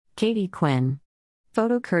Katie Quinn.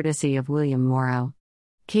 Photo courtesy of William Morrow.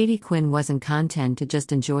 Katie Quinn wasn't content to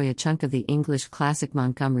just enjoy a chunk of the English classic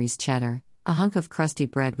Montgomery's cheddar, a hunk of crusty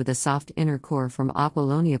bread with a soft inner core from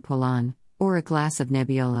Apollonia Polan, or a glass of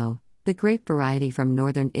Nebbiolo, the grape variety from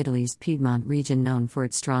northern Italy's Piedmont region known for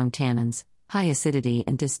its strong tannins, high acidity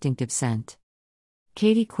and distinctive scent.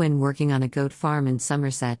 Katie Quinn working on a goat farm in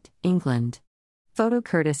Somerset, England. Photo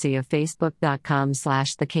courtesy of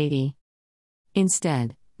facebook.com/thekatie.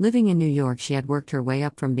 Instead, living in New York, she had worked her way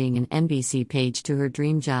up from being an NBC page to her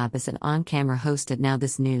dream job as an on-camera host at Now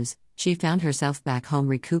This News. She found herself back home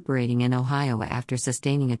recuperating in Ohio after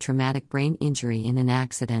sustaining a traumatic brain injury in an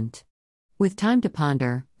accident. With time to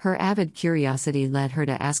ponder, her avid curiosity led her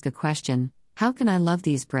to ask a question: how can I love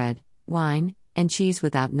these bread, wine, and cheese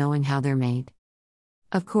without knowing how they're made?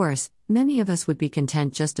 Of course, many of us would be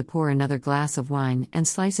content just to pour another glass of wine and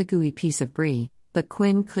slice a gooey piece of brie, but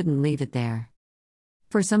Quinn couldn't leave it there.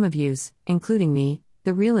 For some of yous, including me,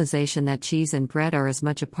 the realization that cheese and bread are as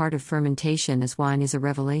much a part of fermentation as wine is a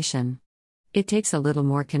revelation. It takes a little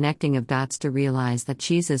more connecting of dots to realize that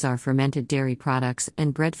cheeses are fermented dairy products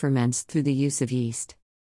and bread ferments through the use of yeast.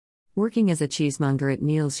 Working as a cheesemonger at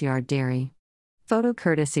Neal's Yard Dairy. Photo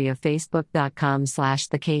courtesy of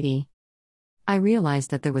facebook.com/thekatie. I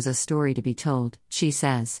realized that there was a story to be told, she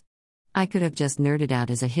says. I could have just nerded out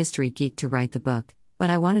as a history geek to write the book, but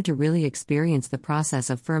I wanted to really experience the process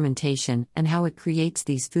of fermentation and how it creates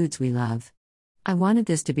these foods we love. I wanted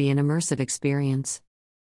this to be an immersive experience.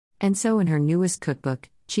 And so in her newest cookbook,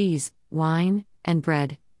 Cheese, Wine, and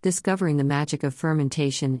Bread, Discovering the Magic of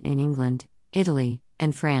Fermentation in England, Italy,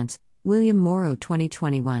 and France, William Morrow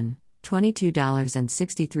 2021,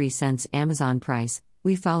 $22.63 Amazon price,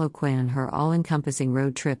 we follow Quinn on her all-encompassing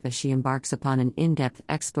road trip as she embarks upon an in-depth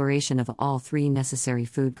exploration of all three necessary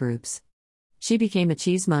food groups. She became a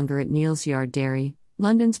cheesemonger at Neal's Yard Dairy,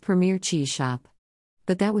 London's premier cheese shop.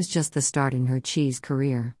 But that was just the start in her cheese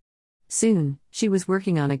career. Soon, she was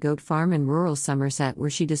working on a goat farm in rural Somerset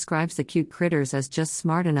where she describes the cute critters as just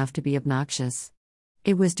smart enough to be obnoxious.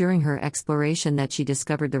 It was during her exploration that she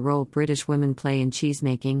discovered the role British women play in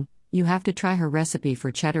cheesemaking. You have to try her recipe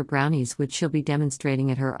for cheddar brownies, which she'll be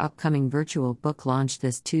demonstrating at her upcoming virtual book launch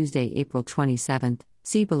this Tuesday, April 27th.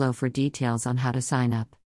 See below for details on how to sign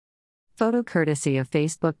up. Photo courtesy of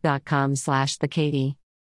facebook.com/thekatie.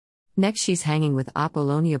 Next, she's hanging with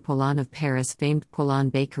Apollonia Polan of Paris, famed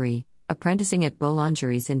Polan Bakery, apprenticing at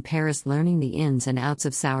boulangeries in Paris, learning the ins and outs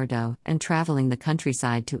of sourdough, and traveling the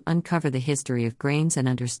countryside to uncover the history of grains and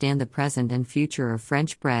understand the present and future of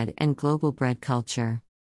French bread and global bread culture.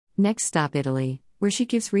 Next stop, Italy, where she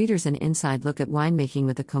gives readers an inside look at winemaking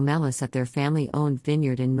with the Comellis at their family-owned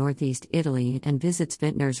vineyard in northeast Italy and visits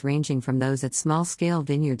vintners ranging from those at small-scale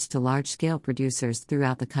vineyards to large-scale producers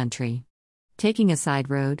throughout the country. Taking a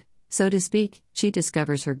side road, so to speak, she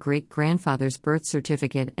discovers her great-grandfather's birth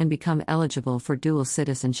certificate and become eligible for dual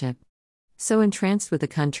citizenship. So entranced with the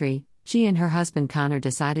country, she and her husband Connor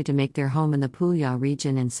decided to make their home in the Puglia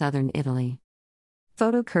region in southern Italy.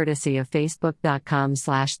 Photo courtesy of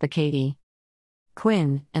facebook.com/thekatie.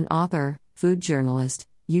 Quinn, an author, food journalist,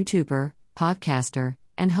 YouTuber, podcaster,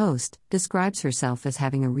 and host, describes herself as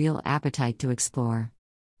having a real appetite to explore.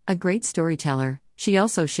 A great storyteller, she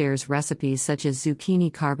also shares recipes such as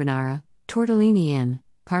zucchini carbonara, tortellini in,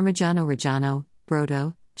 parmigiano reggiano,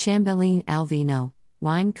 brodo, ciambellini al vino,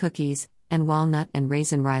 wine cookies, and walnut and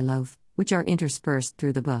raisin rye loaf, which are interspersed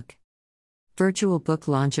through the book. Virtual book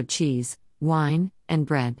launch of Cheese, Wine, and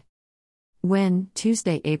Bread. When,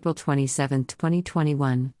 Tuesday, April 27,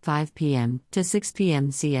 2021, 5 p.m. to 6 p.m.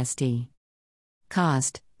 CST.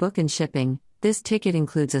 Cost, book and shipping. This ticket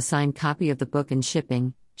includes a signed copy of the book and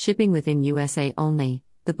shipping within USA only.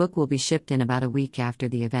 The book will be shipped in about a week after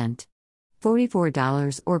the event.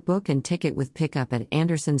 $44 or book and ticket with pickup at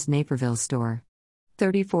Anderson's Naperville store.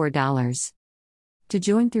 $34. To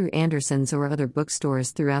join through Anderson's or other bookstores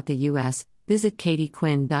throughout the U.S., visit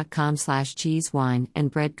katiequinn.com/cheese, wine, and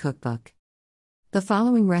bread cookbook. The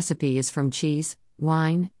following recipe is from Cheese,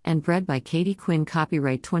 Wine, and Bread by Katie Quinn,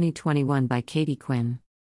 copyright 2021 by Katie Quinn.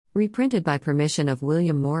 Reprinted by permission of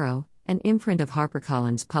William Morrow, an imprint of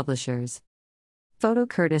HarperCollins Publishers. Photo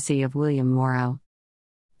courtesy of William Morrow.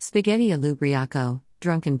 Spaghetti all'ubriaco,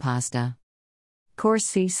 drunken pasta. Coarse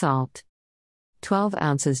sea salt. 12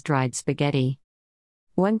 ounces dried spaghetti.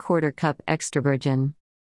 1/4 cup extra virgin.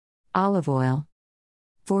 Olive oil.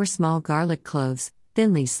 4 small garlic cloves,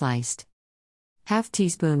 thinly sliced. Half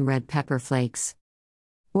teaspoon red pepper flakes.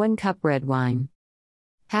 1 cup red wine.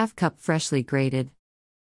 Half cup freshly grated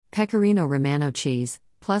Pecorino Romano cheese,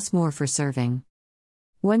 plus more for serving.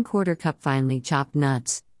 1/4 cup finely chopped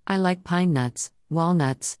nuts, I like pine nuts,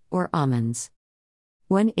 walnuts, or almonds.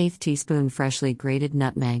 1/8 teaspoon freshly grated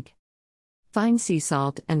nutmeg. Fine sea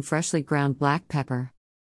salt and freshly ground black pepper.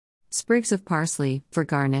 Sprigs of parsley, for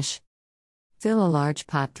garnish. Fill a large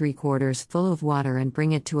pot 3/4 full of water and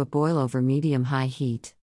bring it to a boil over medium-high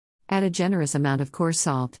heat. Add a generous amount of coarse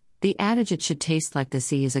salt. The adage "it should taste like the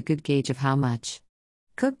sea" is a good gauge of how much.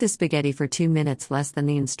 Cook the spaghetti for 2 minutes, less than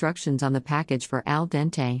the instructions on the package for al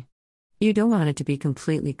dente. You don't want it to be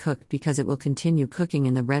completely cooked because it will continue cooking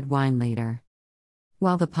in the red wine later.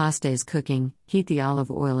 While the pasta is cooking, heat the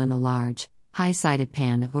olive oil in a large, high-sided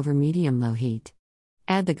pan over medium-low heat.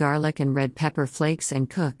 Add the garlic and red pepper flakes and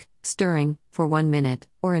cook, stirring, for 1 minute,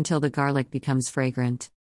 or until the garlic becomes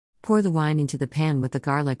fragrant. Pour the wine into the pan with the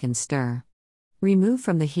garlic and stir. Remove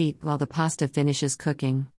from the heat while the pasta finishes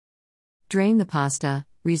cooking. Drain the pasta,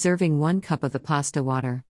 reserving 1 cup of the pasta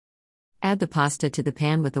water. Add the pasta to the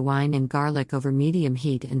pan with the wine and garlic over medium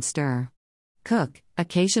heat and stir. Cook,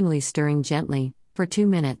 occasionally stirring gently, for 2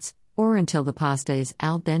 minutes, or until the pasta is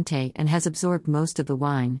al dente and has absorbed most of the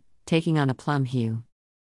wine, taking on a plum hue.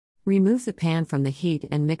 Remove the pan from the heat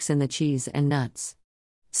and mix in the cheese and nuts.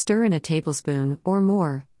 Stir in a tablespoon, or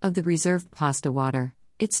more, of the reserved pasta water.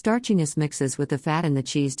 Its starchiness mixes with the fat in the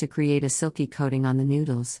cheese to create a silky coating on the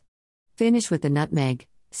noodles. Finish with the nutmeg,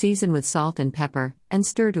 season with salt and pepper, and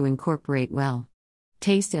stir to incorporate well.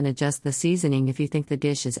 Taste and adjust the seasoning if you think the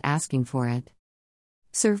dish is asking for it.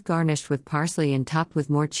 Serve garnished with parsley and topped with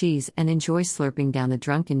more cheese, and enjoy slurping down the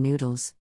drunken noodles.